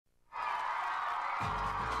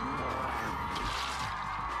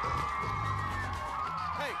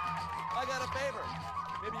Hey, I got a favor.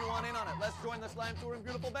 Maybe you want in on it. Let's join the Slime Tour in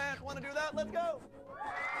beautiful band. Want to do that? Let's go.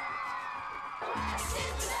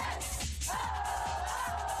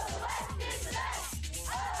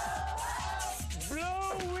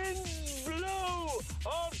 Blow, wind, blow,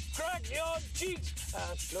 I'll crack your cheeks.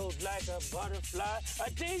 I float like a butterfly, I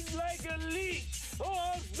taste like a leek. Oh,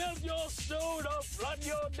 I'll melt your stone, I'll flood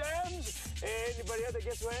your dams. Anybody other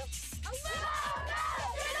guess who I am?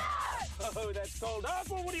 Oh, that's called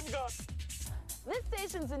Aqua. What do you got? This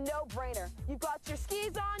station's a no-brainer. You've got your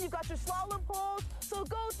skis on, you've got your slalom poles, so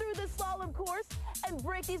go through this slalom course and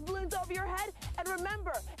break these balloons over your head. And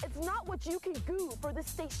remember, it's not what you can goo for this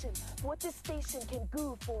station, but what this station can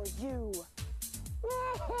goo for you.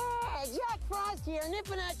 Jack Frost here,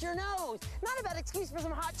 nipping at your nose. Not a bad excuse for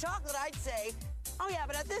some hot chocolate, I'd say. Oh yeah,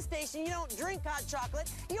 but at this station, you don't drink hot chocolate,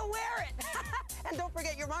 you wear it. And don't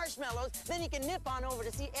forget your marshmallows, then you can nip on over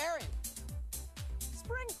to see Aaron.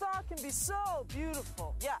 Spring thaw can be so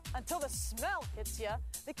beautiful. Yeah, until the smell hits you.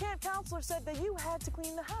 The camp counselor said that you had to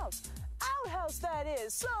clean the house. Outhouse, that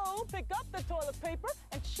is. So pick up the toilet paper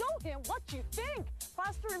and show him what you think.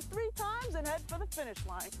 Plaster him 3 times and head for the finish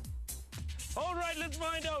line. All right, let's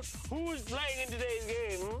find out who's playing in today's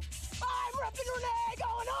game. I'm Reppin' Renee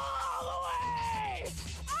going all the way!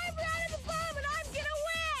 I'm Brianna the Bomb, and I'm gonna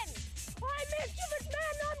win! I'm Mischievous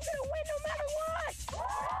Man, and I'm gonna win no matter what!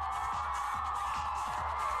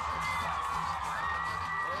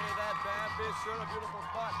 Hey, that band is sure a beautiful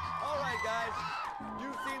spot. All right, guys.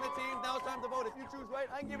 You've seen the teams. Now it's time to vote. If you choose right,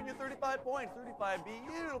 I'm giving you 35 points. 35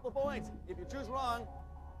 beautiful points. If you choose wrong,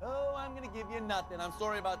 oh, I'm going to give you nothing. I'm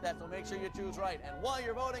sorry about that, so make sure you choose right. And while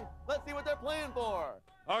you're voting, let's see what they're playing for.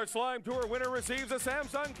 Our Slime Tour winner receives a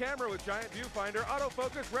Samsung camera with giant viewfinder,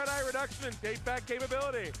 autofocus, red eye reduction, and take-back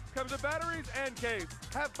capability. Comes with batteries and case.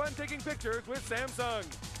 Have fun taking pictures with Samsung.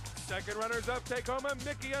 Second runners-up take home a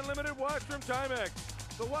Mickey Unlimited watch from Timex.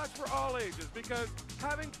 The watch for all ages, because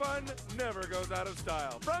having fun never goes out of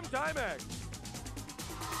style. From Timex.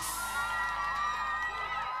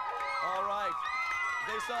 All right.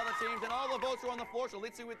 They saw the teams, and all the votes are on the floor, so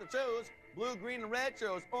let's see what they chose. Blue, green, and red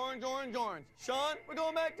chose orange, orange, orange. Sean, we're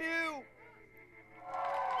going back to you.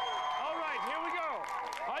 All right, here we go.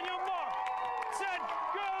 On your mark, set,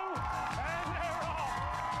 go, and they're off.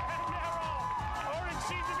 And they're off. Orange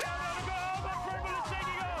sees it down on the go, but purple is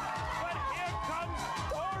taking off. But here comes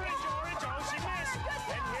orange, orange. Oh, she missed.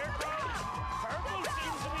 And here comes purple.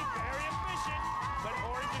 Seems to be very efficient, but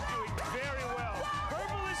orange is doing very well.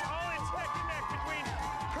 Purple is all it's neck and neck between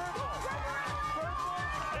purple,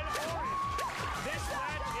 and orange. This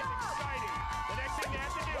match is exciting. The next thing they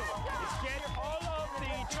have to do is get all of the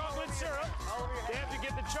chocolate syrup. They have to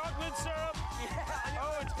get the chocolate syrup.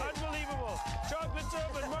 Oh, it's unbelievable. Chocolate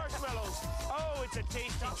syrup and marshmallows. Oh, it's a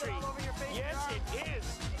tasty treat. Yes, it is.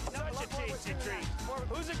 Such a tasty treat.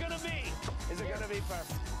 Who's it going to be? Is it going to be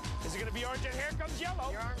purple? Is it going to be orange? And here comes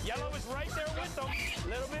yellow. Yellow is right there with them. A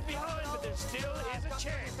little bit behind, but there still is a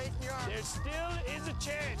chance. There still is a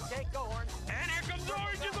chance. Okay, go, Orange. And here comes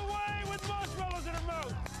orange in the way with marshmallows in her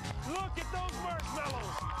mouth. Look at those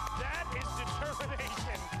marshmallows. That is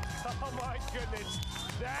determination. Oh, my goodness.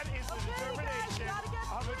 That is the determination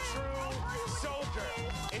of a true soldier.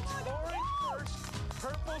 It's orange first,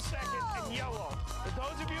 purple second, and yellow. For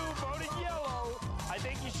those of you who voted yellow, I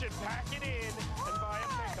think you should pack it in and buy a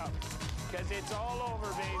pickup. Because it's all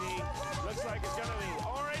over, baby. Looks like it's going to be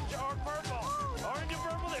orange or purple. Orange and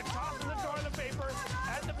purple, they're tossing the toilet paper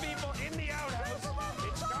at the people in the outhouse.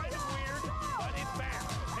 It's kind of weird, but it's bad.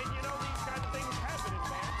 And you know these kind of things happen in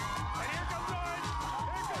band. And here comes orange.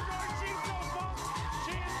 Here comes orange. She's so pumped.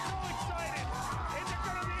 She is so excited. Is it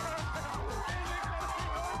going to be her? Is it going to be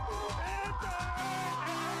her? It's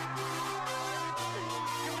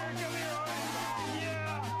Come here, orange.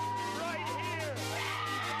 Yeah, right here.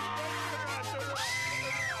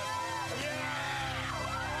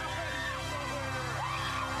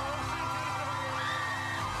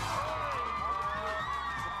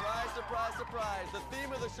 Surprise, surprise. The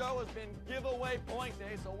theme of the show has been giveaway point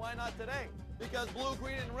day, so why not today? Because blue,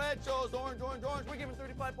 green, and red chose orange, orange, orange. We're giving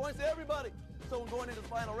 35 points to everybody. So going into the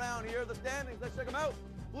final round here, the standings, let's check them out.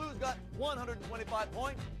 Blue's got 125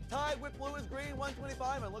 points. Tied with blue is green,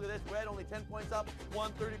 125. And look at this, red only 10 points up,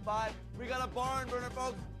 135. We got a barn burner,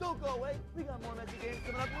 folks. Don't go away. We got more Messi games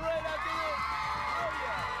coming up right after this. Oh,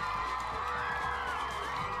 yeah.